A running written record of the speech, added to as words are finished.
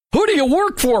Who do you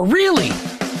work for, really?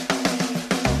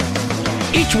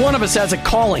 Each one of us has a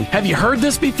calling. Have you heard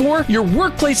this before? Your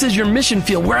workplace is your mission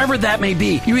field, wherever that may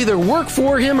be. You either work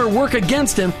for him or work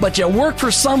against him, but you work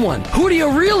for someone. Who do you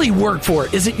really work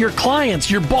for? Is it your clients,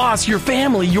 your boss, your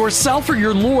family, yourself, or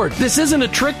your Lord? This isn't a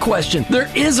trick question. There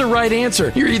is a right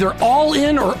answer. You're either all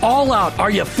in or all out.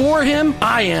 Are you for him?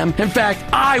 I am. In fact,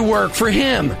 I work for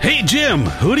him. Hey, Jim,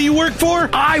 who do you work for?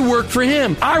 I work for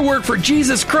him. I work for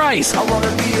Jesus Christ. I want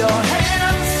to be your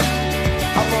hands.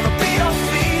 I want to be your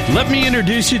feet. Let me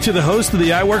introduce you to the host of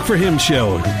the I Work For Him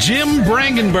show, Jim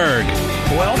Brangenberg.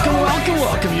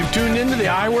 Welcome. You've tuned into the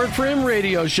I Work For Him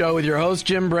radio show with your host,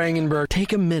 Jim Brangenberg.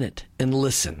 Take a minute and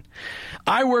listen.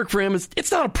 I Work For Him,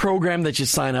 it's not a program that you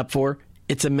sign up for.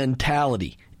 It's a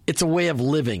mentality. It's a way of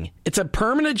living. It's a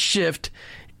permanent shift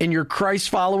in your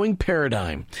Christ-following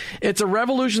paradigm. It's a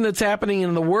revolution that's happening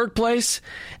in the workplace,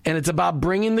 and it's about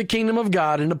bringing the kingdom of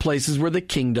God into places where the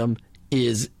kingdom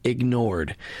is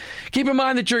ignored. Keep in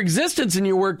mind that your existence in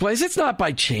your workplace, it's not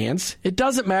by chance. It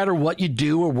doesn't matter what you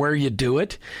do or where you do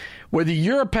it. Whether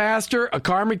you're a pastor, a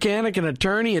car mechanic, an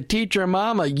attorney, a teacher, a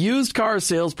mom, a used car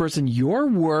salesperson, your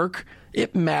work,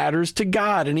 it matters to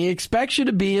God, and he expects you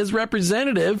to be his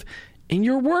representative in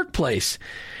your workplace.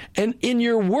 And in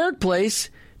your workplace,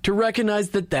 to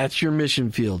recognize that that's your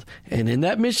mission field. And in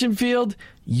that mission field,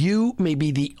 you may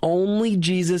be the only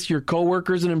Jesus your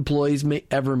coworkers and employees may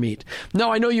ever meet.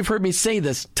 Now, I know you've heard me say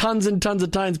this tons and tons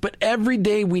of times, but every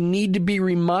day we need to be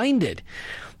reminded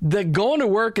that going to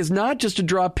work is not just to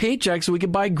draw paychecks so we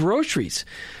can buy groceries.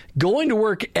 Going to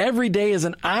work every day is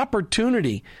an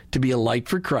opportunity to be a light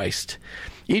for Christ.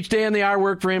 Each day on the I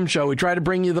Work For Him show, we try to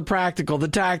bring you the practical, the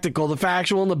tactical, the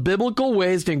factual, and the biblical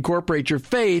ways to incorporate your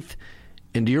faith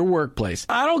into your workplace.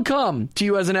 I don't come to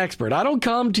you as an expert. I don't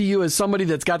come to you as somebody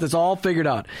that's got this all figured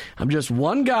out. I'm just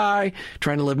one guy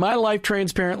trying to live my life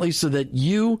transparently so that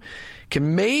you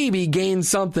can maybe gain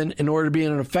something in order to be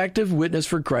an effective witness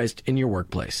for Christ in your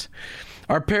workplace.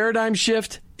 Our paradigm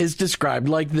shift is described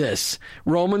like this.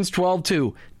 Romans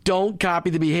 12:2. Don't copy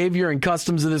the behavior and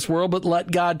customs of this world, but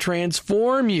let God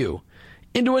transform you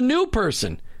into a new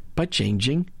person by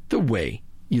changing the way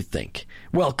you think.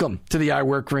 Welcome to the I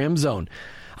Work For Him zone.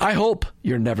 I hope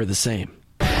you're never the same.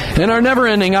 In our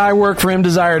never-ending I Work For Him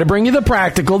desire to bring you the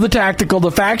practical, the tactical,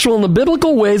 the factual, and the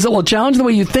biblical ways that will challenge the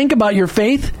way you think about your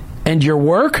faith and your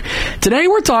work, today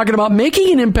we're talking about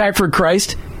making an impact for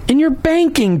Christ in your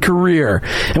banking career.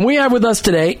 And we have with us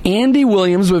today Andy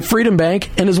Williams with Freedom Bank,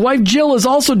 and his wife Jill is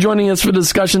also joining us for the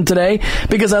discussion today,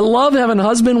 because I love having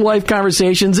husband-wife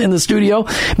conversations in the studio,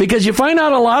 because you find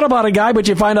out a lot about a guy, but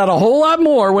you find out a whole lot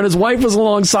more when his wife is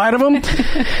alongside of him.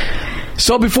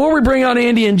 So before we bring on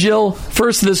Andy and Jill,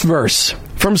 first this verse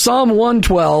from Psalm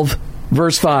 112,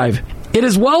 verse 5. It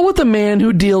is well with the man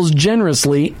who deals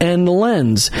generously and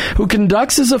lends, who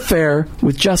conducts his affair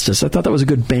with justice. I thought that was a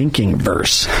good banking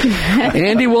verse.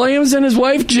 Andy Williams and his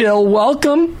wife Jill,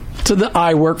 welcome to the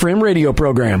I Work For Him radio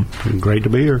program. Great to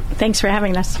be here. Thanks for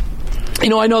having us. You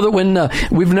know, I know that when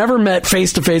we've never met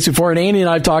face-to-face before, and Andy and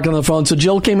I have talked on the phone, so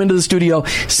Jill came into the studio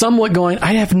somewhat going,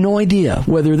 I have no idea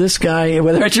whether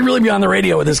I should really be on the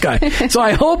radio with this guy. So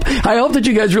I hope that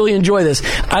you guys really enjoy this.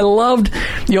 I loved,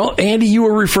 Andy, you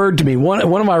were referred to me. One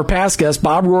of our past guests,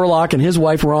 Bob Rohrlock, and his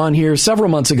wife were on here several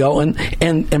months ago,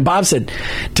 and Bob said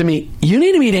to me, you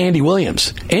need to meet Andy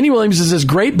Williams. Andy Williams is this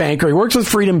great banker. He works with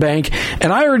Freedom Bank,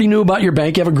 and I already knew about your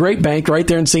bank. You have a great bank right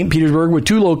there in St. Petersburg with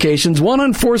 2 locations, one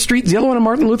on 4th Street, the other one on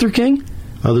Martin Luther King?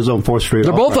 Others on 4th Street.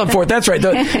 They're both on 4th. That's right.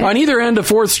 On either end of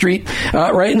 4th Street,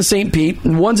 right in St. Pete.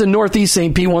 One's in Northeast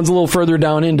St. Pete. One's a little further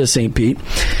down into St. Pete.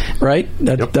 Right?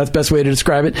 That's the best way to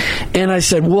describe it. And I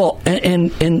said, well,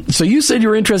 and so you said you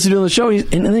were interested in the show. And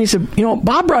then he said,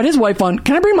 Bob brought his wife on.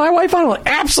 Can I bring my wife on? I'm like,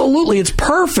 absolutely. It's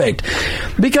perfect.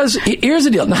 Because here's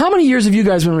the deal. Now, how many years have you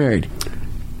guys been married?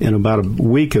 In about a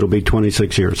week, it'll be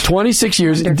 26 years. 26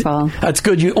 years. Wonderful. That's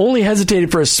good. You only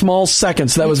hesitated for a small second,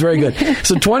 so that was very good.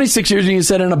 So 26 years, and you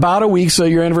said in about a week, so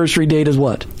your anniversary date is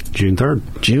what? June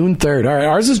 3rd. June 3rd. All right.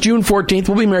 Ours is June 14th.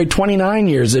 We'll be married 29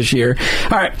 years this year. All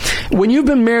right. When you've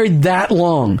been married that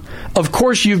long, of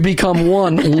course you've become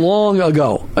one long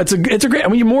ago. It's a great,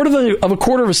 you're more of a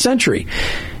quarter of a century.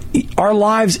 Our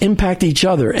lives impact each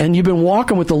other, and you've been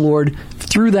walking with the Lord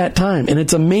through that time. And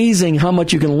it's amazing how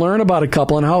much you can learn about a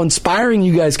couple and how inspiring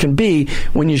you guys can be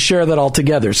when you share that all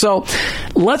together. So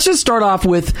let's just start off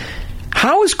with,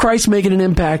 how is Christ making an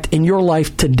impact in your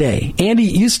life today? Andy,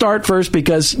 you start first,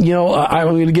 because, I'm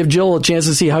going to give Jill a chance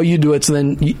to see how you do it, so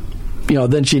then,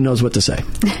 then she knows what to say.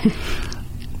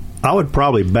 I would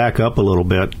probably back up a little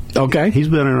bit. Okay. He's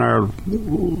been in our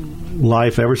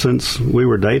life ever since we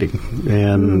were dating,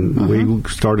 and we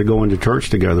started going to church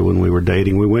together when we were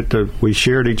dating. We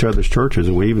shared each other's churches,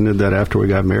 and we even did that after we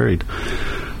got married.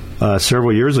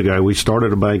 Several years ago, we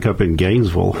started a bank up in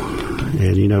Gainesville,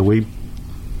 and we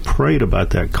prayed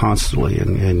about that constantly,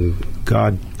 and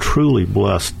God truly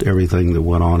blessed everything that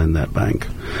went on in that bank.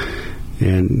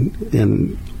 And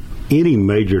in any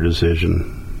major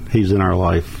decision, he's in our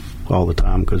life all the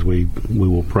time, because we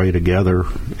will pray together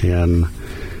and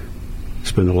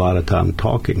spend a lot of time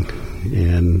talking,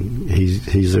 and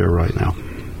he's there right now.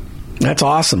 That's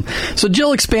awesome. So,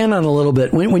 Jill, expand on it a little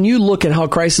bit. When you look at how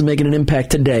Christ is making an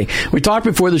impact today, we talked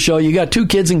before the show, you got 2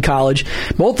 kids in college,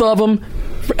 both of them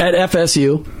at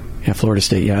FSU. Yeah, Florida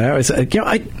State. Yeah, I always,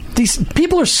 these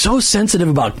people are so sensitive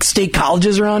about state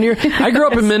colleges around here. I grew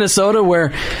up in Minnesota,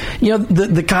 where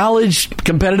the college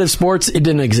competitive sports, it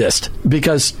didn't exist,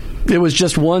 because it was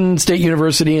just one state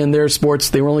university, and their sports,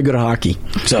 they were only good at hockey.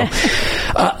 So,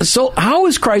 so how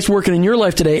is Christ working in your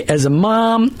life today as a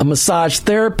mom, a massage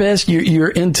therapist? You're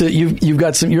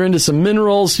into some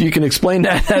minerals. You can explain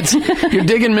that. You're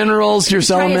digging minerals. You're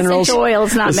selling minerals. Essential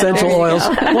oils, not essential minerals.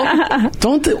 Oils. Well,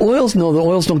 don't the oils? No, the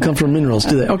oils don't come from minerals,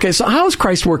 do they? Okay, so how is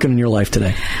Christ working in your life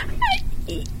today?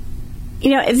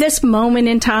 At this moment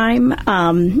in time,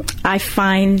 I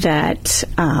find that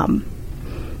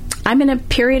I'm in a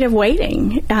period of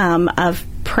waiting, of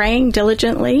praying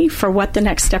diligently for what the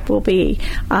next step will be.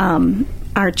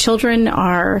 Our children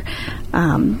are,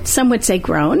 some would say,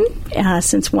 grown,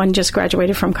 since one just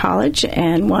graduated from college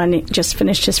and one just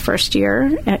finished his first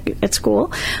year at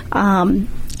school.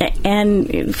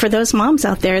 And for those moms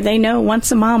out there, they know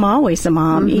once a mom, always a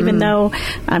mom. Mm-hmm. Even though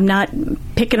I'm not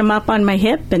picking them up on my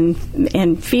hip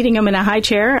and feeding them in a high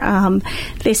chair,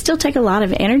 they still take a lot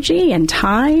of energy and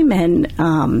time,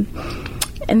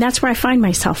 and that's where I find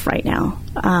myself right now.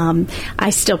 I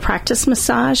still practice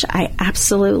massage. I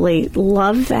absolutely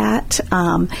love that.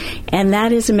 And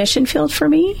that is a mission field for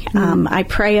me. I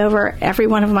pray over every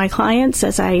one of my clients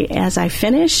as I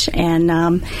finish.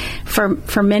 And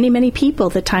for many, many people,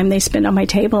 the time they spend on my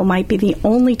table might be the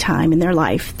only time in their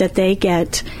life that they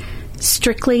get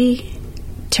strictly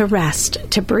to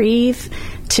rest, to breathe,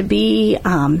 to be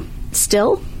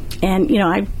still. And,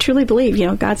 I truly believe,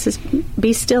 God says,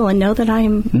 be still and know that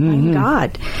I'm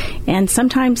God. And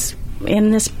sometimes in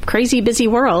this crazy, busy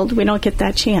world, we don't get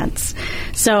that chance.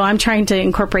 So I'm trying to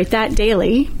incorporate that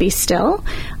daily, be still,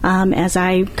 as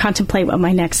I contemplate what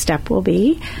my next step will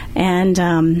be.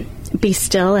 And be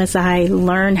still as I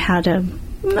learn how to,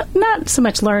 not so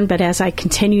much learn, but as I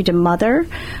continue to mother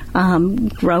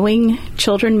growing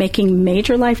children, making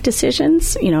major life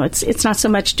decisions. It's not so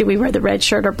much do we wear the red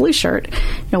shirt or blue shirt.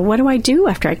 What do I do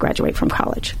after I graduate from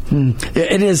college?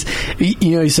 It is.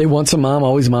 You say once a mom,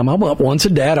 always a mom. How about once a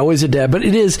dad, always a dad? But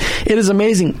it is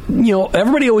amazing.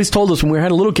 Everybody always told us when we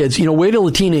had little kids, wait till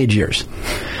the teenage years.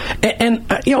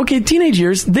 And okay, teenage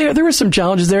years, there were some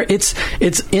challenges there. It's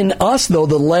in us, though,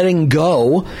 the letting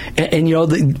go and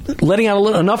the letting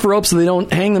out enough ropes so they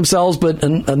don't hang themselves, but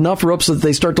enough ropes so that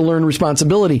they start to learn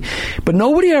responsibility. But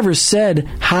nobody ever said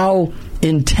how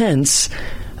intense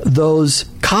those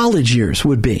college years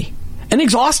would be, and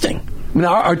exhausting. I mean,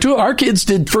 our kids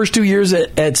did first 2 years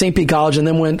at St. Pete College and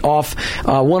then went off.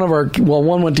 One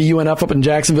went to UNF up in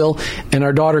Jacksonville, and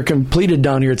our daughter completed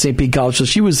down here at St. Pete College, so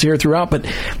she was here throughout. But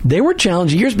they were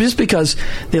challenging years just because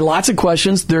they had lots of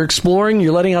questions. They're exploring.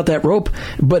 You're letting out that rope,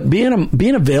 but being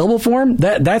available for them.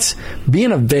 That's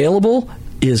being available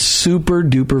is super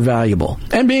duper valuable.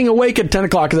 And being awake at 10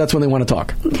 o'clock, because that's when they want to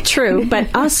talk. True,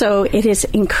 but also it is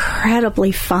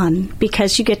incredibly fun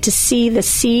because you get to see the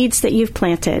seeds that you've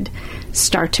planted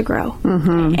start to grow.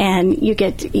 Mm-hmm. And you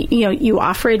get, you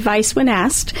offer advice when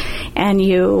asked, and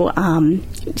you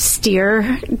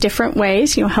steer different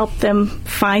ways, help them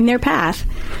find their path.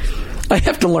 I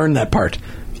have to learn that part.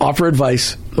 Offer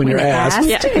advice when you're asked.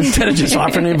 Yeah. Instead of just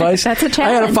offering advice. That's a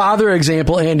challenge. I had a father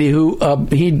example, Andy, who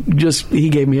he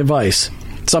gave me advice.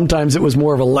 Sometimes it was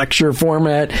more of a lecture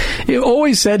format. He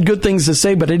always said good things to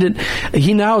say, but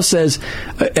he now says,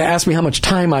 ask me how much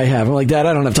time I have. I'm like, Dad,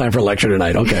 I don't have time for a lecture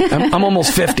tonight. Okay. I'm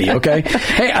almost 50. Okay.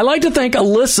 Hey, I'd like to thank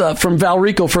Alyssa from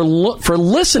Valrico for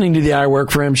listening to the I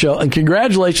Work for Him show, and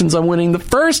congratulations on winning the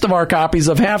first of our copies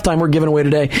of Halftime we're giving away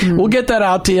today. We'll get that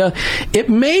out to you. It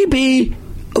may be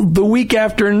the week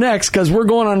after next, because we're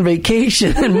going on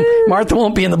vacation and Martha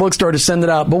won't be in the bookstore to send it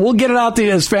out, but we'll get it out to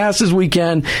you as fast as we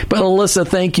can. But Alyssa,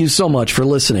 thank you so much for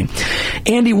listening.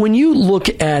 Andy, when you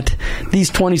look at these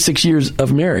 26 years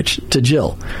of marriage to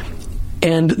Jill,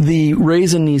 and the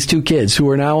raising these two kids who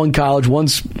are now in college.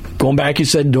 One's going back, you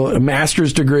said, to a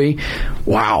master's degree.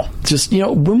 Wow. Just,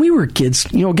 when we were kids,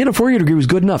 getting a 4-year degree was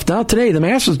good enough. Now today, the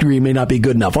master's degree may not be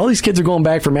good enough. All these kids are going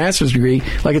back for master's degree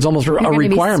like it's almost a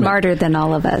requirement. Be smarter than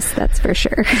all of us, that's for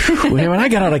sure. When I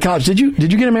got out of college, did you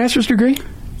get a master's degree?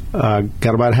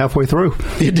 Got about halfway through.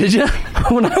 Did you?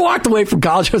 When I walked away from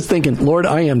college, I was thinking, Lord,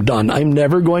 I am done. I'm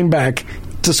never going back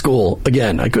to school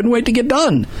again. I couldn't wait to get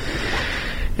done.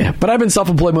 Yeah, but I've been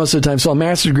self-employed most of the time, so a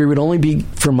master's degree would only be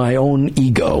for my own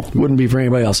ego. Wouldn't be for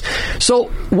anybody else. So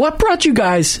what brought you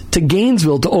guys to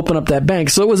Gainesville to open up that bank?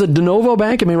 So it was a de novo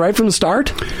bank, right from the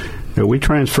start? Yeah, we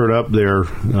transferred up there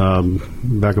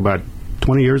back about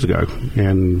 20 years ago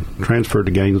and transferred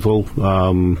to Gainesville.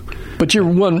 But your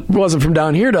one wasn't from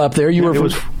down here to up there. You were from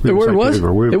it was?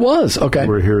 It was, okay. We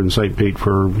were here in St. Pete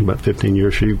for about 15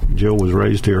 years. Jill was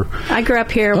raised here. I grew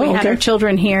up here. We had our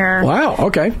children here. Wow,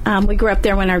 okay. We grew up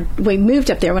there we moved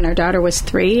up there when our daughter was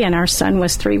 3 and our son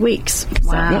was 3 weeks.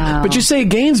 Wow. But you say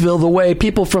Gainesville the way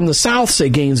people from the South say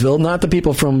Gainesville, not the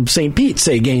people from St. Pete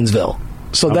say Gainesville.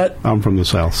 So I'm from the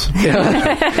South.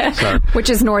 Which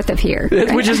is north of here.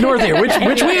 Right? Which is north here,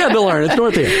 which we had to learn. It's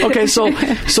north here. Okay, so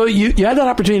you had that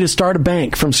opportunity to start a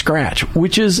bank from scratch,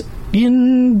 which is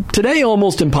today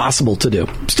almost impossible to do.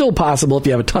 Still possible if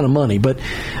you have a ton of money, but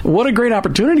what a great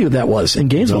opportunity that was in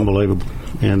Gainesville. It's unbelievable.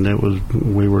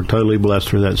 And we were totally blessed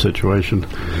through that situation.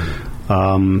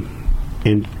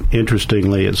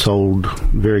 Interestingly, it sold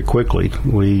very quickly.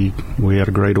 We had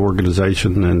a great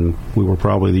organization, and we were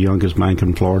probably the youngest bank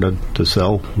in Florida to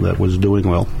sell that was doing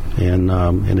well. And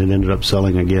it ended up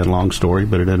selling again. Long story,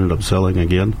 but it ended up selling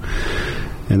again.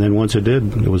 And then once it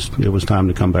did, it was time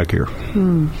to come back here.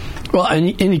 Well,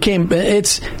 and you came.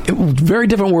 It's very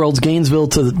different worlds. Gainesville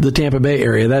to the Tampa Bay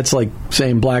area. That's like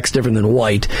saying black's different than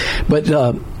white. But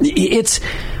it's.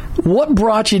 What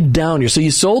brought you down here? So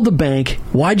you sold the bank.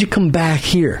 Why'd you come back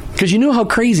here? Because you knew how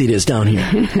crazy it is down here.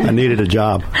 I needed a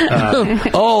job.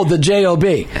 The JOB.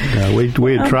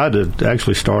 We had tried to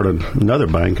actually start another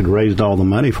bank and raised all the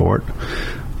money for it.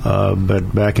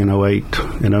 But back in 2008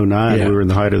 and 2009, we were in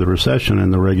the height of the recession,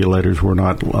 and the regulators were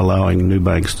not allowing new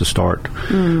banks to start.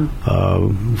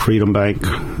 Freedom Bank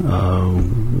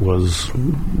was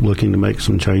looking to make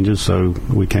some changes, so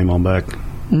we came on back.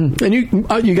 And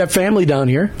you got family down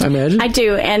here, I imagine. I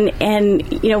do, and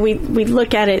we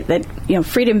look at it that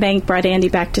Freedom Bank brought Andy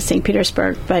back to St.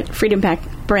 Petersburg, but Freedom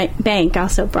Bank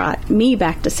also brought me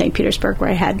back to St. Petersburg, where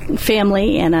I had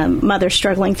family and a mother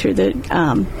struggling through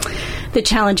the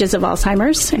challenges of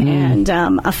Alzheimer's, and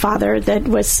a father that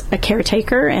was a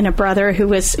caretaker, and a brother who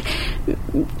was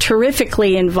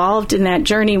terrifically involved in that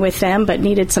journey with them, but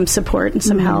needed some support and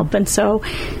some help, and so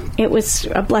it was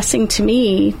a blessing to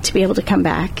me to be able to come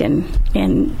back and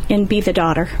be the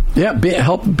daughter. Yeah,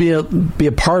 help be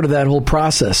a part of that whole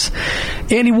process.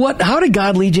 Andy, how did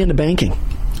God lead you into banking?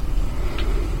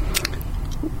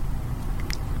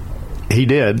 He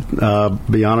did.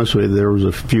 Be honest with you, there was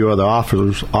a few other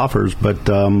offers, but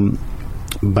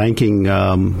banking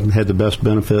had the best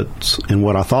benefits in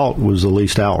what I thought was the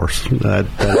least hours. That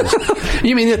is,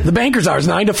 you mean the banker's hours,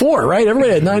 9 to 4, right?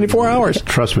 Everybody had 9 to 4 hours.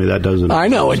 Trust me, that doesn't. I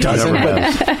know it doesn't.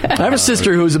 But I have a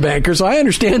sister who's a banker, so I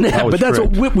understand that. But that's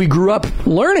what we grew up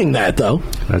learning that, though.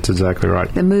 That's exactly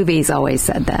right. The movies always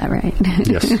said that, right?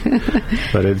 Yes.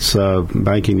 But it's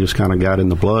banking just kind of got in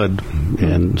the blood,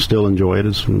 and still enjoy it.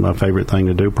 It's my favorite thing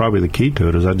to do. Probably the key to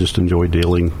it is I just enjoy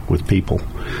dealing with people.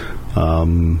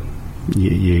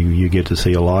 You get to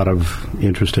see a lot of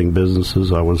interesting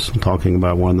businesses. I was talking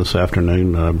about one this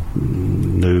afternoon, a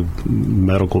new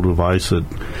medical device that,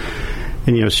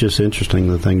 and it's just interesting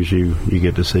the things you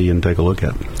get to see and take a look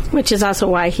at. Which is also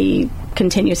why he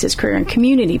continues his career in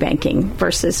community banking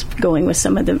versus going with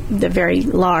some of the very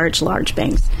large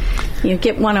banks. You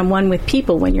get one-on-one with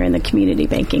people when you're in the community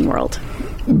banking world.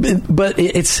 But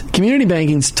it's community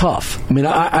banking's tough. I mean,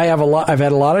 I've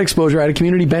had a lot of exposure. I had a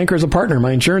community banker as a partner in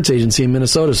my insurance agency in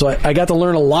Minnesota, so I got to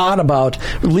learn a lot about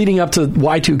leading up to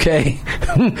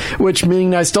Y2K, which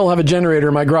meaning I still have a generator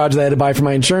in my garage that I had to buy for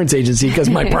my insurance agency because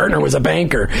my partner was a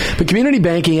banker. But community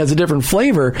banking has a different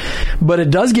flavor, but it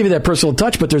does give you that personal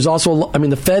touch. But there's also,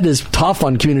 the Fed is tough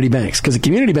on community banks because the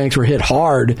community banks were hit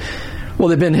hard. Well,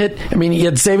 they've been hit. You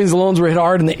had savings and loans were hit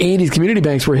hard in the 80s. Community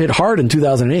banks were hit hard in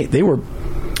 2008. They were.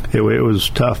 It was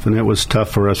tough, and it was tough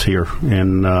for us here.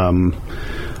 And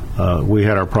we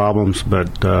had our problems,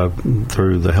 but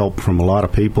through the help from a lot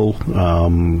of people, our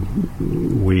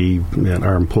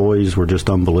employees were just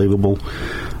unbelievable.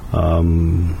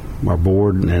 our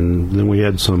board, and then we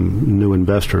had some new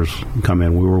investors come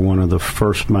in. We were one of the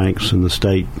first banks in the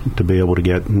state to be able to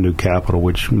get new capital,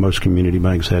 which most community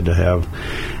banks had to have,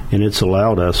 and it's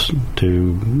allowed us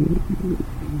to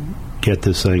get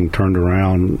this thing turned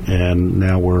around, and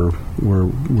now we're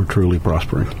truly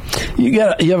prospering. You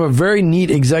have a very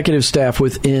neat executive staff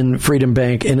within Freedom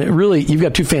Bank, and you've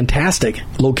got two fantastic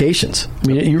locations. I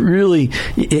mean,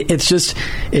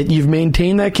 you've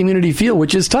maintained that community feel,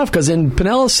 which is tough because in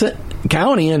Pinellas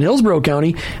County and Hillsborough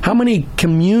County, how many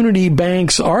community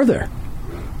banks are there?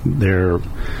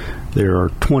 There are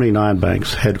 29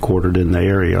 banks headquartered in the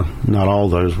area. Not all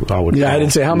those I would. Yeah, I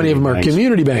didn't say how many of them are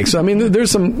community banks. I mean,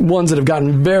 there's some ones that have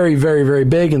gotten very, very, very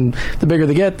big, and the bigger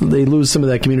they get, they lose some of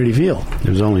that community feel.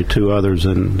 There's only 2 others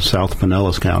in South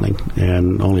Pinellas County,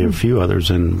 and only a few others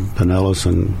in Pinellas,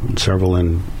 and several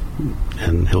in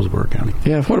Hillsborough County.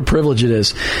 Yeah, what a privilege it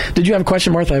is. Did you have a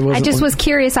question, Martha? I just was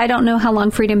curious. I don't know how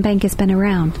long Freedom Bank has been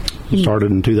around.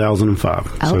 Started in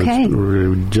 2005. Okay. So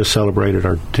we just celebrated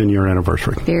our 10-year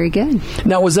anniversary. Very good.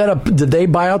 Now, did they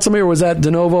buy out somebody, or was that de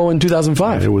novo in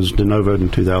 2005? It was de novo in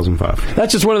 2005.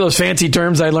 That's just one of those fancy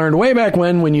terms I learned way back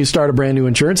when you start a brand new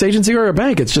insurance agency or a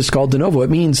bank. It's just called de novo. It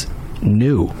means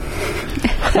new.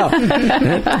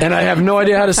 And I have no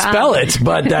idea how to spell it,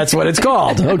 but that's what it's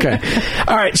called. Okay.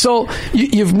 All right. So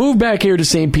you've moved back here to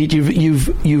St. Pete.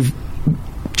 You've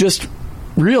just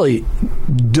really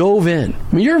dove in.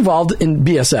 I mean, you're involved in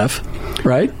BSF,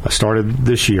 right? I started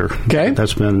this year. Okay.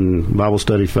 That's been Bible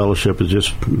Study Fellowship has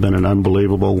just been an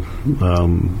unbelievable.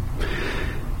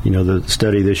 The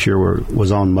study this year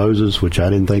was on Moses, which I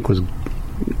didn't think was.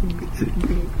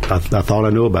 I thought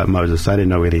I knew about Moses. I didn't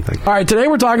know anything. All right, today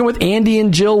we're talking with Andy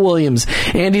and Jill Williams.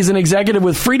 Andy's an executive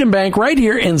with Freedom Bank right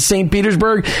here in St.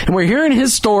 Petersburg, and we're hearing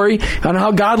his story on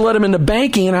how God led him into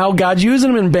banking and how God's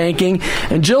using him in banking.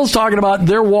 And Jill's talking about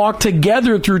their walk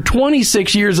together through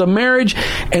 26 years of marriage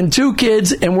and 2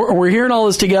 kids, and we're hearing all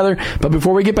this together. But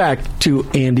before we get back to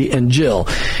Andy and Jill,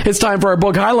 it's time for our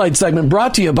book highlight segment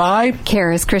brought to you by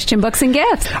Kara's Christian Books and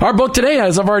Gifts. Our book today,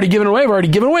 as I've already given away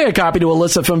a copy to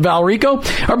Alyssa from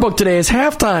Valrico. Our book today is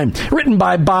Halftime, written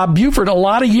by Bob Buford a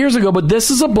lot of years ago, but this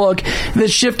is a book that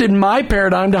shifted my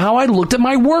paradigm to how I looked at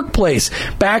my workplace.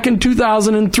 Back in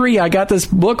 2003, I got this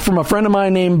book from a friend of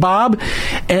mine named Bob,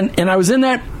 and I was in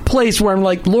that place where I'm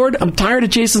like, Lord, I'm tired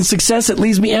of chasing success. It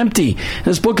leaves me empty.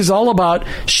 This book is all about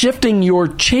shifting your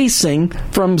chasing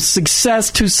from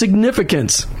success to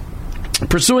significance.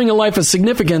 Pursuing a life of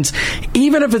significance,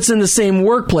 even if it's in the same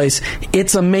workplace,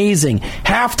 it's amazing.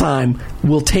 Halftime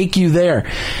will take you there.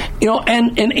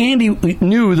 And Andy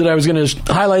knew that I was going to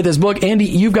highlight this book. Andy,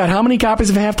 you've got how many copies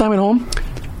of Halftime at home?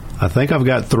 I think I've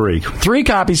got 3. 3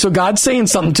 copies, so God's saying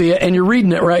something to you, and you're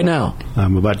reading it right now.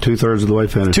 I'm about 2/3 of the way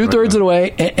finished. 2/3 of the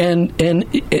way, and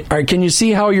can you see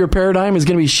how your paradigm is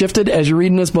going to be shifted as you're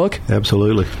reading this book?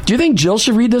 Absolutely. Do you think Jill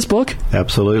should read this book?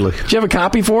 Absolutely. Do you have a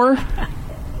copy for her?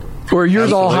 Or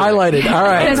yours all highlighted. All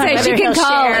right. I was going to say, she can call.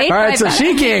 All right, so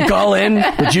she can't call in,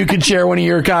 but you could share one of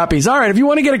your copies. All right, if you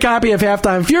want to get a copy of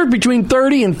Halftime, if you're between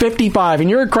 30 and 55 and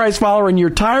you're a Christ follower and you're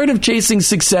tired of chasing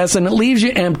success and it leaves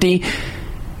you empty,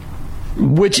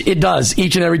 which it does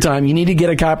each and every time, you need to get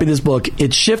a copy of this book.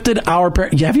 It shifted our...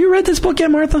 Have you read this book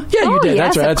yet, Martha? Yeah, you did.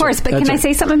 Yes, that's right. Of course. But can I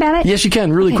say something about it? Yes, you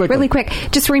can. Really quick. Really quick.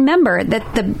 Just remember that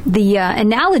the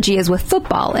analogy is with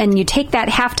football, and you take that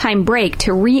halftime break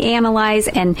to reanalyze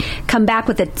and come back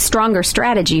with a stronger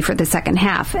strategy for the second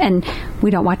half. And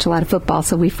we don't watch a lot of football,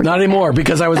 so we forget. Not anymore,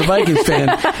 because I was a Vikings fan,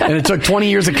 and it took 20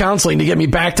 years of counseling to get me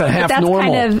back to half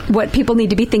normal. That's kind of what people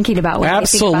need to be thinking about when they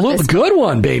think about this. Good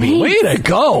one, baby. Thanks. Way to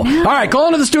go. All right, call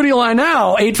into the studio line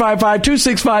now,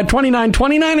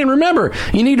 855-265-2929. And remember,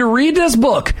 you need to read this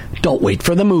book. Don't wait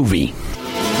for the movie.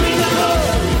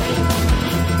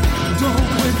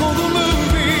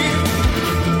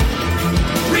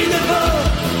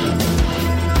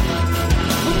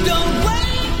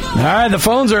 All right, the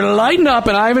phones are lighting up,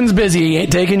 and Ivan's busy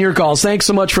taking your calls. Thanks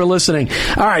so much for listening.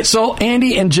 All right, so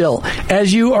Andy and Jill,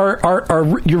 as you are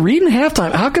you're reading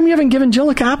Halftime, how come you haven't given Jill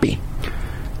a copy?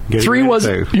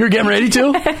 You're getting ready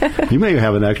to? You may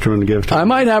have an extra one to give to her. I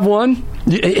might have one.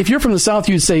 If you're from the South,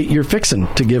 you'd say you're fixing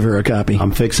to give her a copy.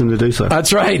 I'm fixing to do so.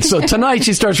 That's right. So tonight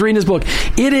she starts reading this book.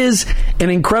 It is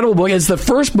an incredible book. It's the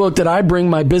first book that I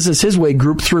bring my Business His Way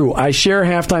group through. I share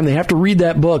Halftime. They have to read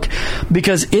that book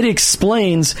because it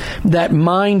explains that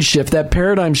mind shift, that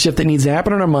paradigm shift that needs to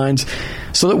happen in our minds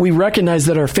so that we recognize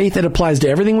that our faith, it applies to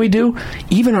everything we do,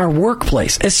 even our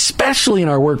workplace, especially in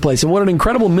our workplace. And what an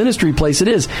incredible ministry place it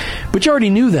is. But you already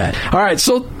knew that. All right,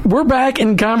 so we're back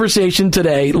in conversation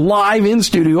today, live in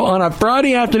studio on a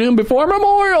Friday afternoon before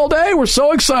Memorial Day. We're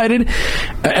so excited.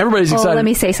 Everybody's excited. Let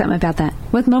me say something about that.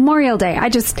 With Memorial Day, I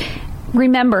just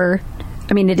remember...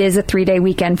 I mean, it is a 3-day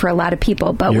weekend for a lot of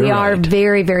people, but we are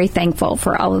very, very thankful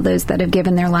for all of those that have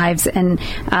given their lives. And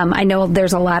I know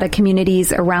there's a lot of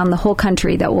communities around the whole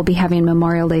country that will be having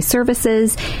Memorial Day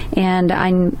services. And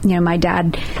my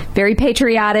dad, very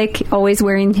patriotic, always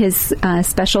wearing his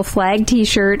special flag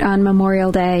T-shirt on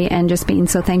Memorial Day, and just being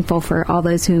so thankful for all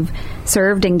those who've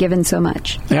served and given so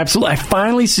much. Absolutely. I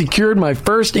finally secured my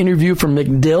first interview from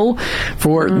MacDill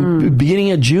for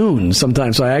beginning of June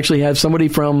sometime. So I actually have somebody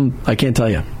from, I can't tell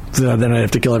you. So then I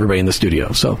have to kill everybody in the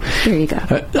studio. So there you go.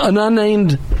 An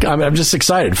unnamed. I'm just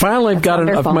excited. Finally, I've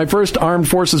got my first armed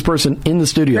forces person in the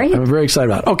studio. Great. I'm very excited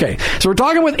about it. Okay, so we're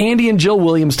talking with Andy and Jill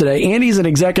Williams today. Andy's an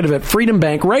executive at Freedom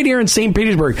Bank right here in St.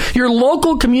 Petersburg, your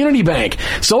local community bank.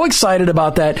 So excited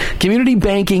about that. Community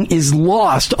banking is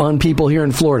lost on people here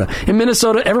in Florida. In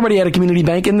Minnesota, everybody had a community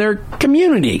bank in their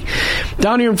community.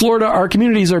 Down here in Florida, our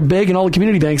communities are big, and all the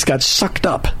community banks got sucked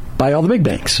up by all the big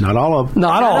banks. Not all of them.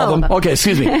 Not all of them. Okay,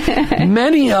 excuse me.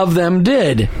 Many of them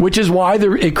did, which is why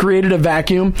it created a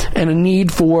vacuum and a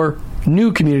need for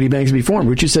new community banks to be formed,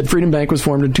 which you said Freedom Bank was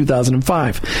formed in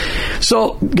 2005.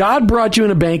 So God brought you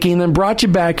into banking and then brought you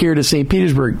back here to St.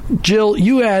 Petersburg. Jill,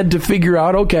 you had to figure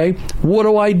out, okay, what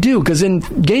do I do? Because in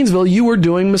Gainesville, you were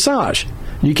doing massage.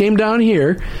 You came down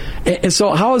here. And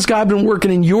so how has God been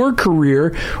working in your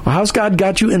career? How's God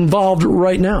got you involved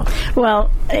right now? Well,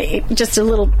 just a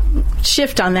little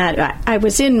shift on that. I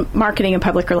was in marketing and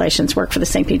public relations, worked for the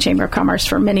St. Pete Chamber of Commerce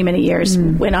for many, many years.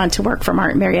 Went on to work for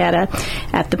Martin Marietta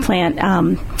at the plant.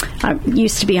 I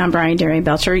used to be on Brian Darian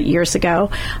Belcher years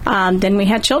ago. Then we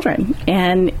had children,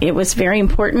 and it was very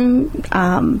important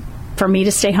for me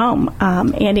to stay home.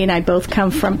 Andy and I both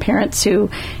come from parents who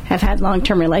have had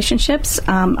long-term relationships.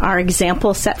 Our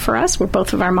example set for us, where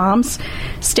both of our moms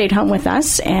stayed home with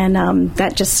us, and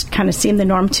that just kind of seemed the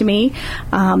norm to me.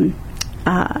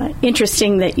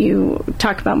 Interesting that you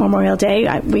talk about Memorial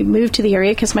Day. We moved to the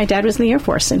area because my dad was in the Air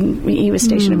Force, and he was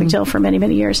stationed at MacDill for many,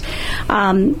 many years.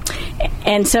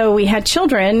 And so we had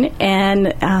children,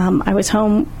 and I was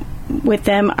home with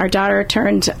them. Our daughter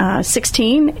turned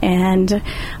 16, and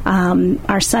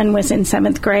our son was in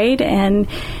 7th grade, and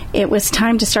it was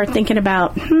time to start thinking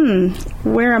about,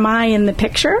 where am I in the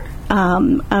picture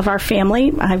of our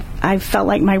family? I felt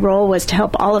like my role was to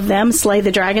help all of them slay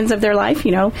the dragons of their life,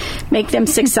 make them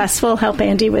successful, help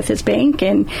Andy with his bank,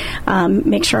 and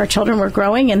make sure our children were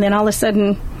growing. And then all of a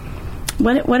sudden,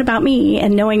 what about me?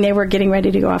 And knowing they were getting ready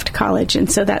to go off to college.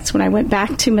 And so that's when I went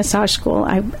back to massage school.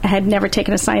 I had never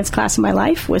taken a science class in my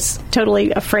life, was totally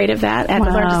afraid of that. I had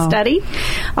to learn to study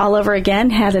all over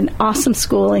again. Had an awesome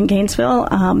school in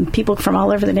Gainesville. People from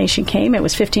all over the nation came. It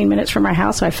was 15 minutes from our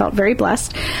house, so I felt very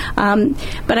blessed.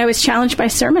 But I was challenged by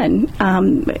sermon,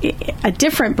 a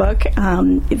different book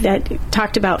that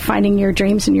talked about finding your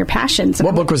dreams and your passions.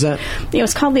 What book was that? It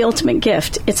was called The Ultimate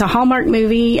Gift. It's a Hallmark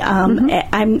movie.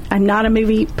 I'm not a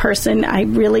movie person. I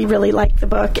really, really like the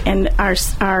book, and our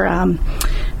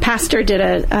pastor did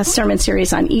a sermon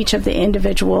series on each of the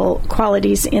individual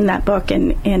qualities in that book,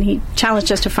 and he challenged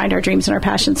us to find our dreams and our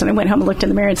passions. And I went home and looked in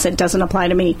the mirror and said, doesn't apply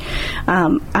to me.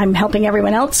 I'm helping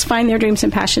everyone else find their dreams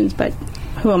and passions, but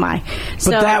who am I?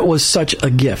 But that was such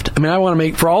a gift. I mean, I want to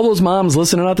make, for all those moms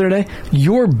listening out there today,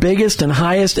 your biggest and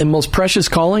highest and most precious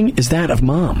calling is that of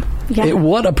mom. Yeah.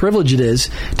 What a privilege it is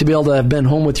to be able to have been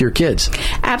home with your kids.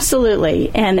 Absolutely.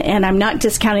 And I'm not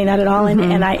discounting that at all.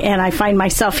 And I find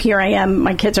myself, here I am,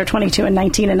 my kids are 22 and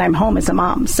 19, and I'm home as a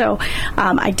mom. So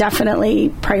I definitely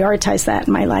prioritize that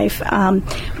in my life.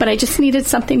 But I just needed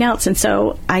something else. And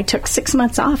so I took 6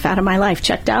 months off out of my life,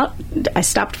 checked out. I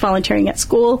stopped volunteering at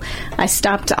school. I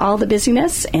stopped all the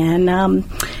busyness, and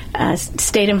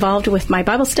stayed involved with my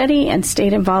Bible study, and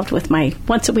stayed involved with my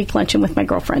once-a-week luncheon with my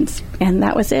girlfriends. And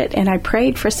that was it. And I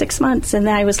prayed for 6 months, and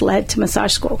then I was led to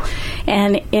massage school.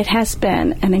 And it has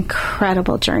been an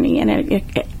incredible journey. And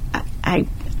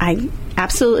I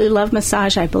absolutely love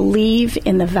massage. I believe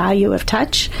in the value of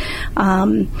touch.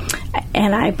 And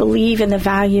I believe in the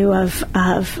value of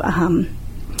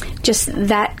just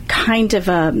that kind of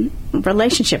a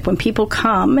relationship. When people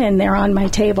come and they're on my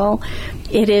table,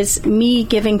 it is me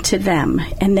giving to them,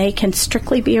 and they can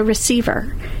strictly be a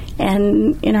receiver.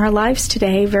 And in our lives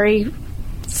today, very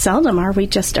seldom are we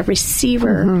just a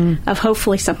receiver of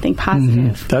hopefully something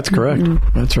positive. That's correct.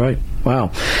 That's right.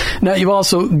 Wow. Now, you've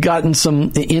also gotten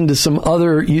into some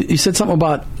other, you said something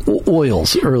about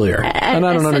oils earlier, and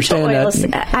I don't understand oils.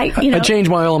 that. I change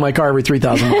my oil in my car every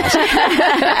 3,000 miles.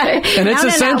 And it's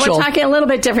essential. We're talking a little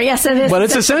bit different. Yes, it is. But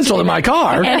it's essential in my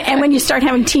car. And when you start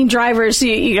having teen drivers,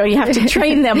 you have to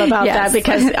train them about that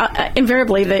because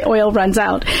invariably the oil runs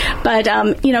out. But,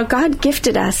 God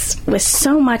gifted us with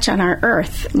so much on our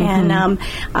earth. And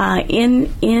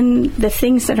in the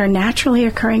things that are naturally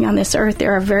occurring on this earth,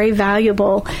 there are very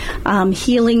valuable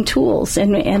healing tools,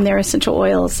 and they're essential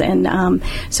oils. And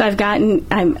so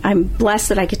I'm blessed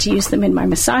that I get to use them in my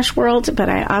massage world, but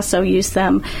I also use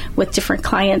them with different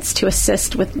clients to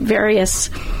assist with various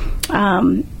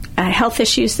health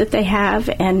issues that they have,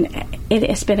 and it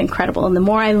has been incredible. And the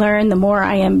more I learn, the more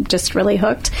I am just really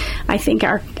hooked. I think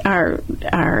our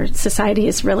society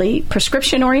is really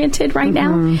prescription oriented right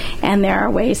now, and there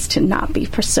are ways to not be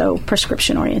so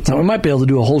prescription oriented. Now, we might be able to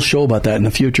do a whole show about that in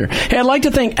the future. Hey, I'd like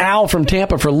to thank Al from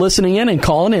Tampa for listening in and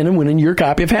calling in and winning your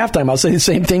copy of Halftime. I'll say the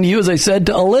same thing to you as I said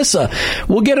to Alyssa.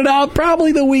 We'll get it out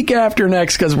probably the week after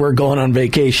next because we're going on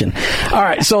vacation. All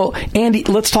right, so Andy,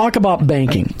 let's talk about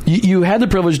banking. You had the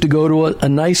privilege to go to a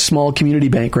nice small community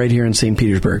bank right here in St.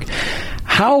 Petersburg.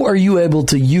 How are you able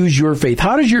to use your faith?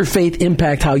 How does your faith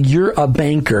impact how you're a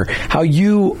banker, how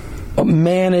you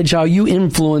manage, how you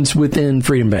influence within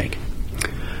Freedom Bank?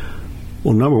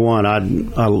 Well, number one, I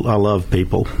love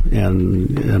people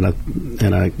and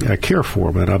I care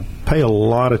for them, and I pay a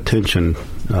lot of attention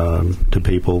to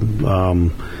people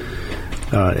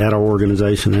at our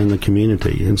organization and in the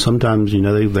community. And sometimes,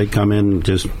 they come in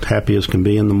just happy as can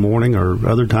be in the morning, or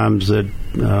other times that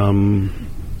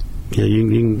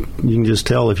you can just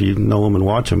tell if you know them and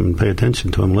watch them and pay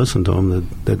attention to them, listen to them,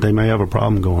 that they may have a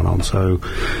problem going on. So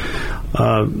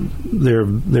there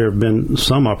have been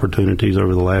some opportunities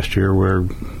over the last year where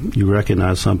you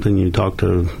recognize something, you talk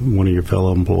to one of your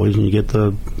fellow employees, and you get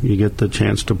the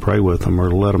chance to pray with them or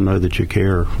let them know that you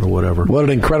care or whatever. What an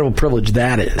incredible privilege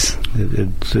that is.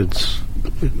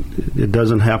 It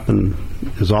doesn't happen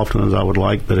as often as I would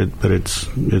like, but it's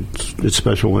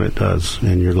special when it does,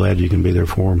 and you're glad you can be there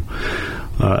for them.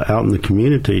 Out in the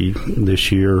community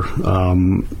this year,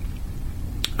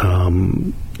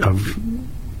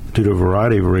 due to a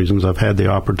variety of reasons, I've had the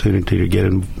opportunity to get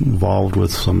involved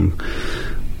with some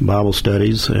Bible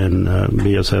studies, and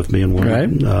BSF being one. Right.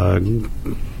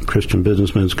 Christian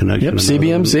Businessmen's Connection. Yep,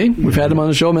 CBMC. We've had them on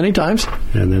the show many times.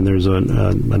 And then there's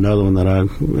another one that I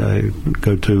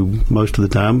go to most of the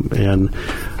time.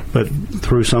 But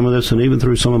through some of this, and even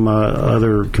through some of my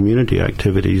other community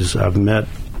activities, I've met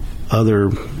other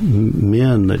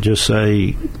men that just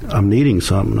say, I'm needing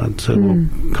something. I'd say, well,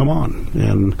 come on.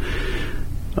 And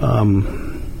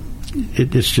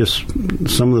it's just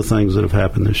some of the things that have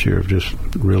happened this year have just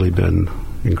really been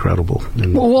incredible.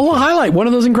 And, well, we'll highlight one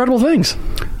of those incredible things.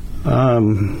 I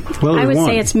would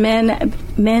say it's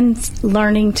men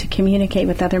learning to communicate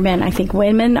with other men. I think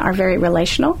women are very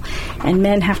relational, and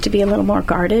men have to be a little more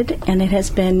guarded. And it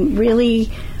has been really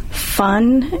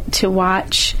fun to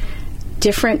watch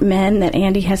different men that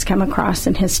Andy has come across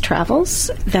in his travels,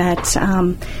 that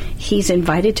he's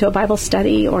invited to a Bible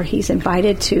study or he's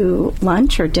invited to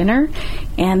lunch or dinner,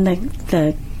 and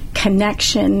the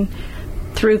connection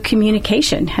through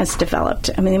communication has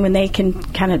developed. I mean, when they can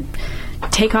kind of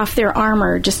take off their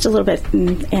armor just a little bit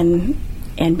and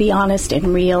be honest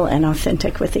and real and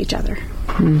authentic with each other.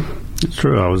 It's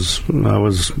true.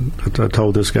 I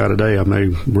told this guy today, I may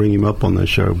bring him up on this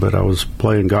show, but I was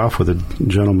playing golf with a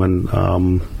gentleman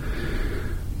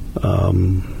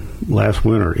last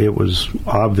winter. It was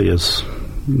obvious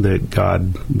that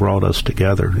God brought us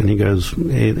together. And he goes,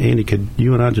 Andy, could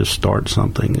you and I just start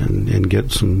something and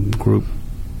get some group,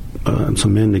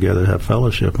 some men together to have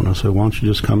fellowship? And I said, why don't you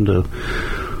just come to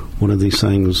one of these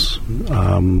things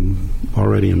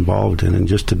already involved in? And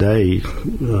just today,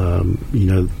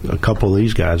 a couple of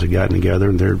these guys have gotten together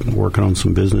and they're working on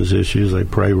some business issues. They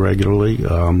pray regularly.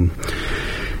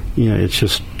 It's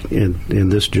just,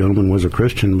 and this gentleman was a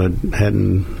Christian but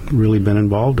hadn't really been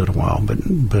involved in a while.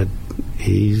 But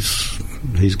he's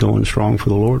going strong for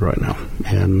the Lord right now.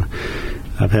 And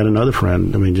I've had another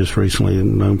friend, just recently,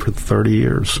 known for 30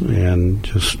 years, and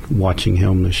just watching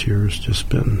him this year has just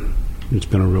been, it's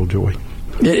been a real joy.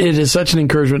 It is such an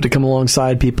encouragement to come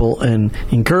alongside people and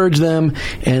encourage them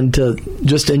and to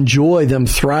just enjoy them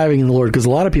thriving in the Lord, because a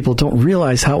lot of people don't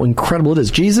realize how incredible it is.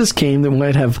 Jesus came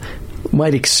that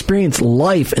might experience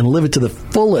life and live it to the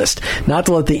fullest, not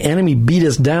to let the enemy beat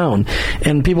us down.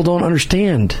 And people don't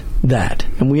understand that.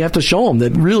 And we have to show them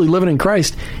that really living in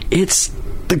Christ, it's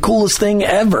the coolest thing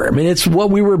ever. It's what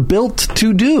we were built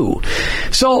to do.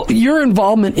 So your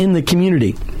involvement in the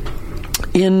community,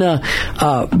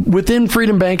 within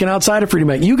Freedom Bank and outside of Freedom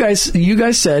Bank. You guys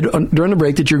said during the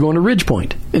break that you're going to Ridge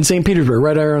Point in St. Petersburg,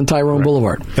 right there on Tyrone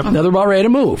Boulevard. Yep. Now they're about ready to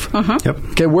move. Yep.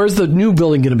 Okay, where's the new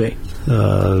building going to be?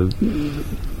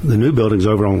 The new building's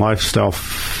over on Lifestyle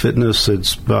Fitness.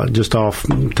 It's just off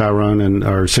Tyrone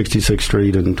or 66th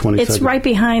Street and 22nd. It's right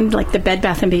behind like the Bed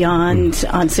Bath & Beyond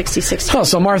on 66th Street. Oh,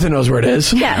 so Martha knows where it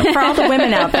is. Yeah, for all the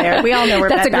women out there, we all know where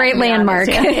That's Bed a great Bath & Beyond landmark.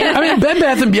 is. Yeah. I mean, Bed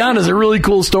Bath & Beyond is a really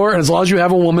cool store, and as long as you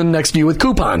have a woman next to you with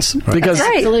coupons. Because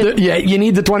That's right. you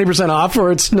need the 20% off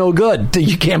or it's no good.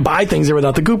 You can't buy things there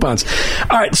without the coupons.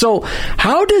 All right, so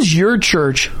how does your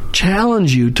church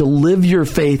challenge you to live your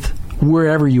faith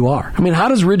wherever you are? I mean, how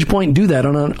does Ridge Point do that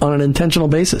on an intentional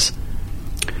basis?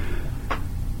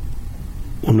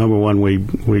 Well, number one,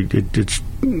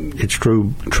 it's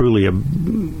truly a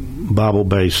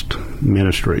Bible-based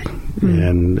ministry,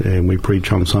 and we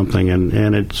preach on something, and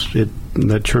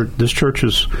this church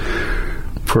is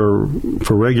for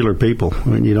regular people. I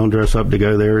mean, you don't dress up to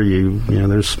go there. You know,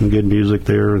 there's some good music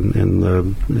there, and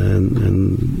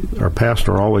our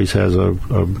pastor always has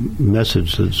a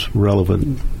message that's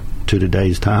relevant to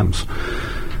today's times.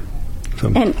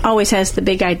 So. And always has the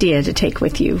big idea to take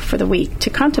with you for the week to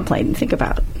contemplate and think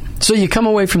about. So you come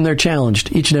away from there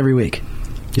challenged each and every week.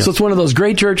 Yes. So it's one of those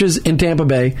great churches in Tampa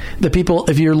Bay. The people,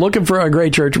 if you're looking for a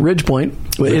great church, Ridge Point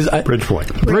is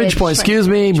Bridgepoint. Excuse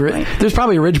me. There's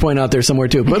probably a Ridge Point out there somewhere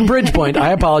too. But Bridge Point,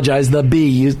 I apologize. The B,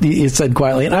 you said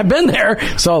quietly, and I've been there.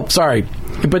 So sorry.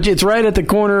 But it's right at the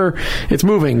corner. It's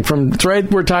moving it's right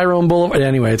where Tyrone Boulevard.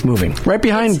 Anyway, it's moving right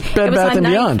behind Bed Bath &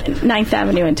 Beyond. 9th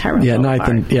Avenue and Tyrone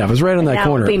Boulevard. It was right on that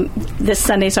corner. This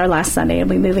Sunday's our last Sunday, and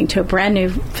we'll be moving to a brand new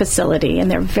facility,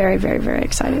 and they're very, very, very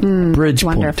excited. Bridge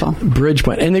wonderful. Point. Bridge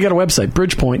Point. And they got a website,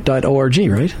 bridgepoint.org,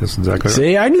 right? That's exactly right.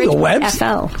 See, I knew the webs.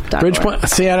 Bridgepoint.org.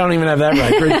 See, I don't even have that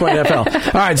right. Bridgepoint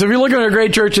FL. All right, so if you're looking at a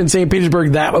great church in St.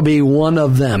 Petersburg, that would be one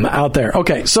of them out there.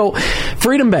 Okay, so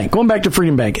Freedom Bank, going back to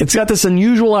Freedom Bank, it's got this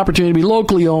unusual opportunity to be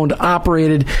locally owned,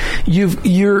 operated.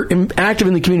 You're active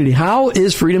in the community. How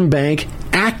is Freedom Bank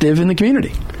active in the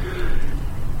community?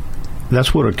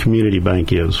 That's what a community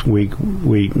bank is. We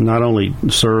not only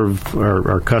serve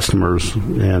our customers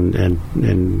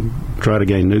and try to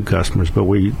gain new customers, but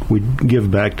we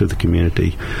give back to the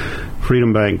community.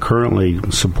 Freedom Bank currently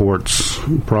supports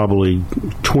probably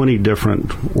 20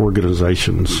 different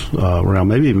organizations around,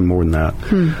 maybe even more than that.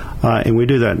 And we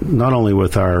do that not only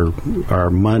with our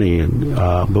money,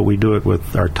 but we do it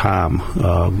with our time.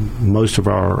 Most of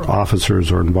our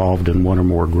officers are involved in one or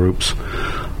more groups.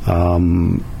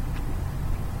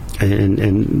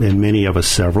 And many of us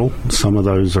several. Some of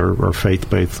those are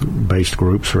faith-based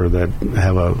groups or that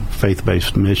have a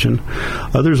faith-based mission.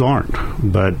 Others aren't.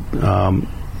 But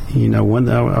when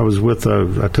I was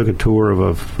I took a tour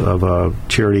of a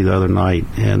charity the other night,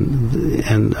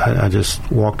 and I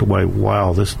just walked away.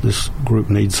 Wow, this group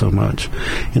needs so much,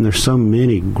 and there's so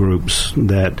many groups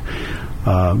that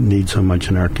need so much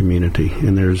in our community,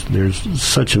 and there's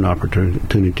such an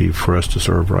opportunity for us to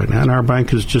serve right now. And our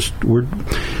bank is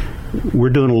we're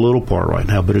doing a little part right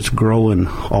now, but it's growing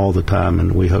all the time,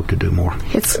 and we hope to do more.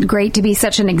 It's great to be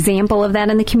such an example of that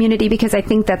in the community, because I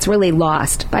think that's really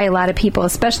lost by a lot of people,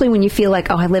 especially when you feel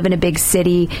like, I live in a big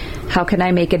city. How can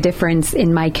I make a difference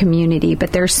in my community?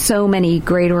 But there's so many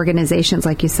great organizations,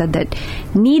 like you said, that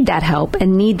need that help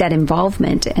and need that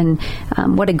involvement. And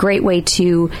what a great way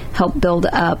to help build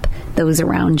up those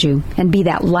around you and be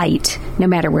that light no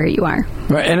matter where you are.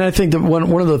 Right, and I think that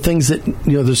one of the things that,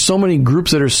 there's so many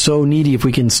groups that are so needy. If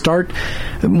we can start,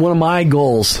 one of my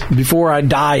goals before I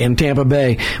die in Tampa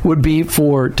Bay would be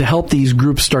to help these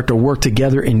groups start to work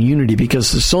together in unity, because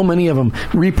so many of them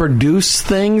reproduce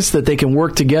things that they can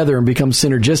work together and become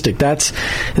synergistic.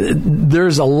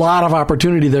 There's a lot of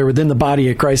opportunity there within the body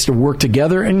of Christ to work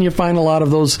together, and you find a lot of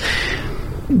those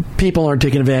people aren't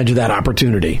taking advantage of that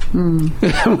opportunity.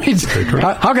 How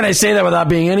can I say that without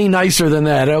being any nicer than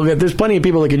that? Okay, there's plenty of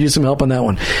people that could use some help on that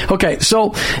one. Okay,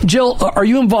 so Jill, are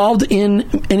you involved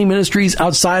in any ministries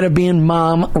outside of being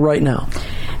mom right now?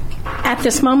 At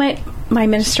this moment, my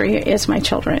ministry is my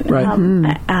children.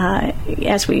 Right.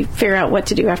 As we figure out what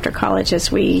to do after college,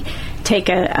 as we take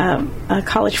a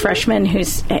college freshman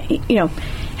who's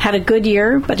had a good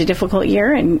year but a difficult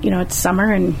year, and it's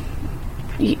summer, and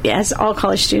as all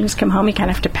college students come home, you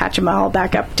kind of have to patch them all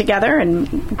back up together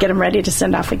and get them ready to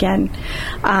send off again.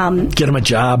 Get them a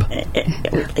job.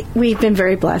 We've been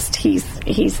very blessed.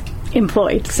 He's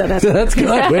employed. So that's That's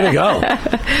good. Way to go.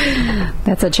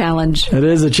 That's a challenge. It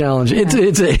is a challenge.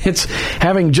 It's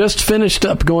having just finished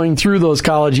up going through those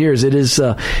college years. It is,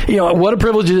 what a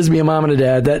privilege it is to be a mom and a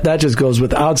dad. That just goes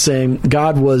without saying.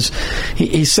 God was,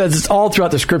 he says it's all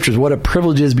throughout the scriptures, what a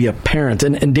privilege it is to be a parent.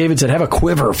 And David said, have a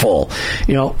quiver full.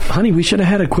 Honey, we should have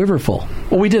had a quiver full.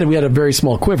 Well, we did. We had a very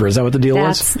small quiver. Is that what the deal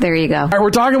was? There you go. All right,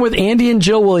 we're talking with Andy and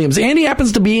Jill Williams. Andy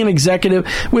happens to be an executive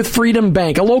with Freedom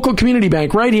Bank, a local community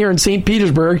bank right here in St.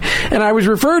 Petersburg. And I was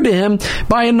referred to him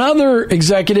by another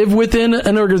executive within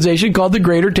an organization called the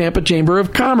Greater Tampa Chamber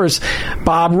of Commerce,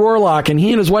 Bob Rohrlock. And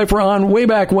he and his wife were on way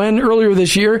back when, earlier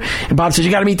this year. And Bob said,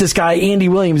 you got to meet this guy, Andy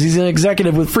Williams. He's an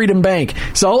executive with Freedom Bank.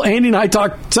 So Andy and I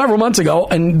talked several months ago,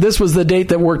 and this was the date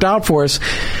that worked out for us.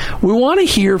 We want to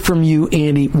hear from you,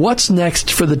 Andy. What's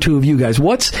next for the two of you guys?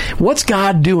 What's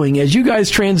God doing as you guys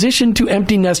transition to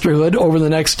empty nesterhood over the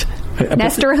next...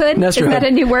 Nesterhood? Is that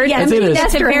a new word? Yeah, Empty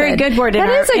that's a very good word. That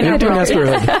is a good Empty word.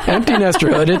 nesterhood. Empty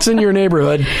nesterhood. It's in your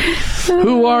neighborhood.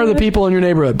 Who are the people in your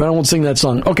neighborhood? But I won't sing that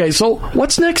song. Okay, so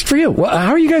what's next for you?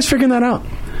 How are you guys figuring that out?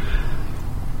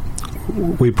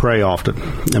 We pray often.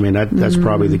 I mean, that's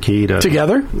probably the key to...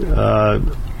 Together?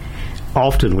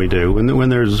 Often we do. When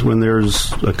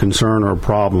there's a concern or a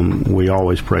problem, we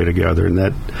always pray together, and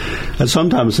that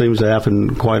sometimes seems to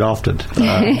happen quite often.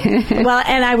 Well,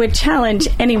 and I would challenge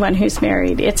anyone who's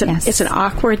married. It's an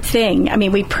awkward thing. I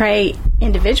mean, we pray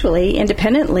individually,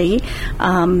 independently,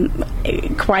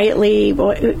 quietly.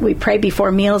 We pray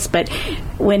before meals, but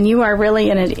when you are really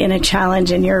in a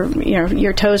challenge and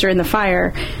your toes are in the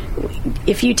fire,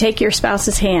 if you take your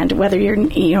spouse's hand, whether you're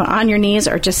on your knees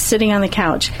or just sitting on the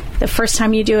couch, the first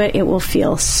time you do it, it will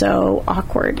feel so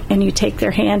awkward. And you take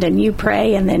their hand and you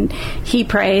pray, and then he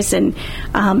prays, and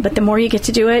but the more you get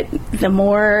to do it, the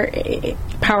more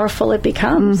powerful it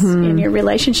becomes in your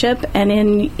relationship and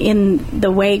in the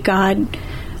way God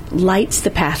lights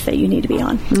the path that you need to be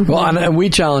on. Well, and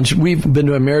we've been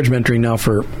doing marriage mentoring now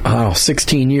for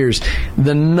 16 years.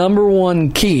 The number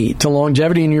one key to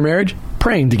longevity in your marriage,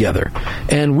 praying together.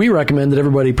 And we recommend that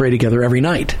everybody pray together every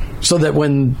night, so that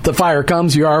when the fire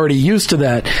comes, you're already used to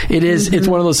that. It's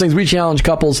one of those things we challenge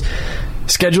couples,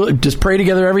 just pray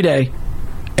together every day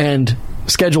and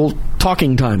schedule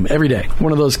talking time every day.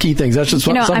 One of those key things. That's just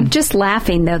I'm just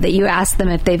laughing, though, that you asked them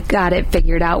if they've got it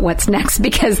figured out what's next,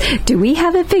 because do we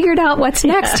have it figured out what's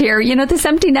next here? This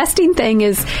empty nesting thing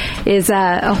is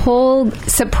a whole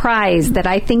surprise that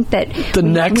I think that the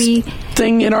next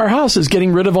thing in our house is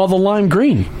getting rid of all the lime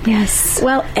green. Yes.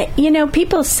 Well,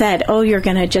 people said, you're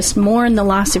going to just mourn the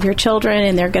loss of your children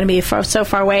and they're going to be so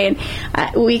far away.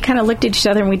 And we kind of looked at each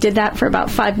other and we did that for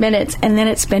about 5 minutes, and then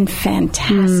it's been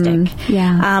fantastic.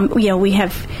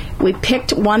 We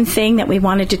picked one thing that we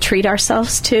wanted to treat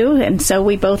ourselves to, and so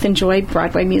we both enjoyed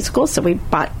Broadway musicals, so we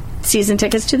bought season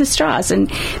tickets to the Straws, and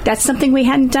that's something we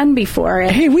hadn't done before.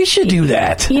 And, hey, we should do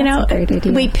that. That's a great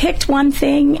idea. We picked one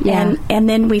thing, and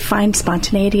then we find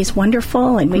spontaneity is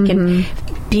wonderful, and we can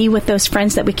be with those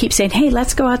friends that we keep saying, hey,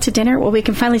 let's go out to dinner. Well, we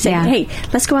can finally say, hey,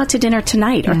 let's go out to dinner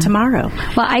tonight or tomorrow.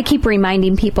 Well, I keep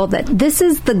reminding people that this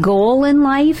is the goal in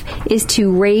life, is to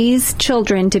raise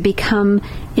children to become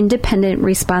independent,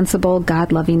 responsible,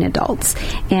 God-loving adults.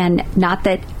 And not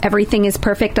that everything is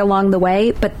perfect along the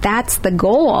way, but that's the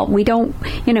goal. We don't,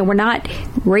 we're not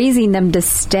raising them to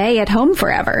stay at home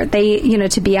forever. They,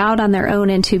 to be out on their own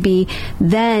and to be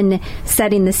then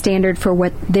setting the standard for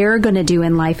what they're going to do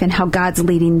in life and how God's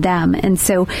leading them. And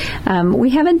so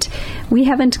we haven't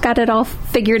got it all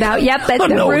figured out yet. But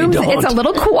the room, it's a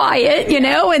little quiet,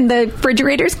 and the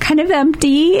refrigerator's kind of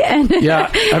empty. And yeah,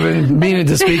 I've been meaning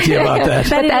to speak to you about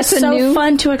that. But that's so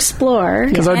fun to explore.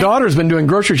 Because our daughter's been doing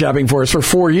grocery shopping for us for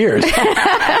 4 years.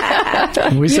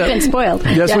 You've been spoiled.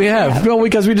 Yes, we have. Well,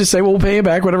 because we just say, we'll pay you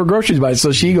back whatever groceries you buy.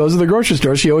 So she goes to the grocery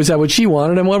store. She always had what she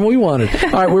wanted and what we wanted.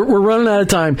 All right, we're running out of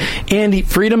time. Andy,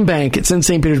 Freedom Bank, it's in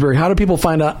St. Petersburg. How do people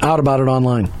find out about it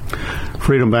online?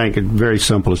 Freedom Bank, it's very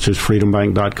simple. It's just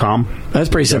freedombank.com. That's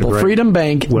pretty simple.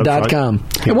 Freedombank.com.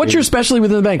 And what's your specialty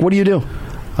within the bank? What do you do?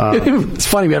 It's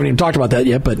funny we haven't even talked about that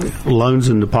yet, but loans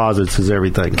and deposits is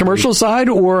everything. Commercial side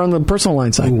or on the personal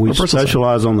line side? We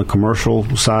specialize on the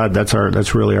commercial side. That's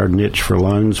really our niche for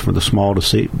loans for the small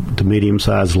to medium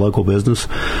sized local business.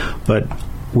 But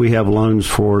we have loans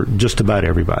for just about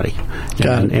everybody,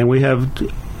 and we have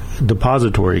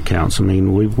depository accounts. I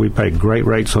mean, we pay great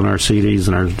rates on our CDs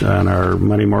and our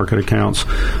money market accounts.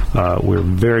 We're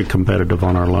very competitive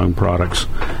on our loan products,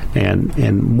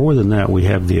 and more than that, we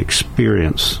have the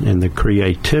experience and the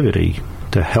creativity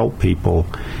to help people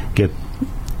get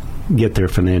their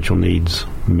financial needs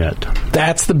met.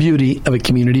 That's the beauty of a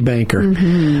community banker.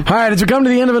 All right, as we come to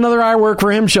the end of another I Work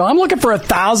for Him show, I'm looking for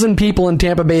 1,000 people in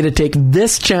Tampa Bay to take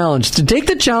this challenge, to take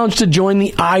the challenge to join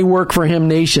the I Work for Him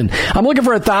Nation. I'm looking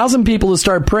for 1,000 people to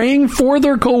start praying for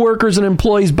their coworkers and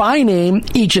employees by name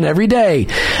each and every day.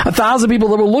 1,000 people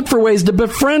that will look for ways to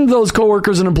befriend those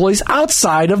coworkers and employees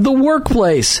outside of the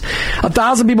workplace.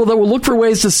 1,000 people that will look for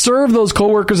ways to serve those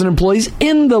coworkers and employees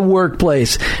in the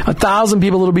workplace. 1,000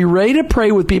 people that will be ready to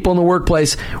pray with people in the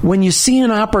workplace when you see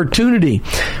an opportunity.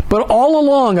 But all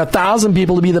along, 1,000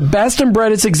 people to be the best and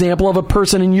brightest example of a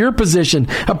person in your position,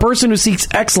 a person who seeks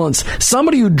excellence,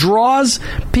 somebody who draws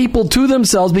people to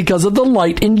themselves because of the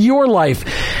light in your life.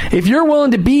 If you're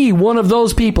willing to be one of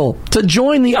those people, to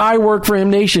join the I Work for Him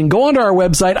Nation, go onto our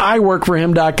website,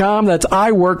 iworkforhim.com. That's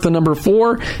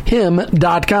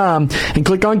iwork4him.com, and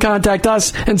click on Contact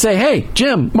Us and say, hey,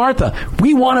 Jim, Martha,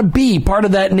 we want to be part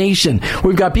of that nation.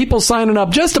 We've got people signing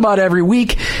up just about every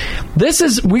week.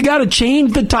 We got to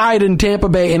change the tide in Tampa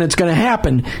Bay, and it's going to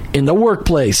happen in the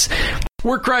workplace.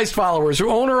 We're Christ followers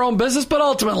who own our own business, but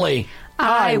ultimately,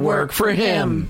 I work for Him.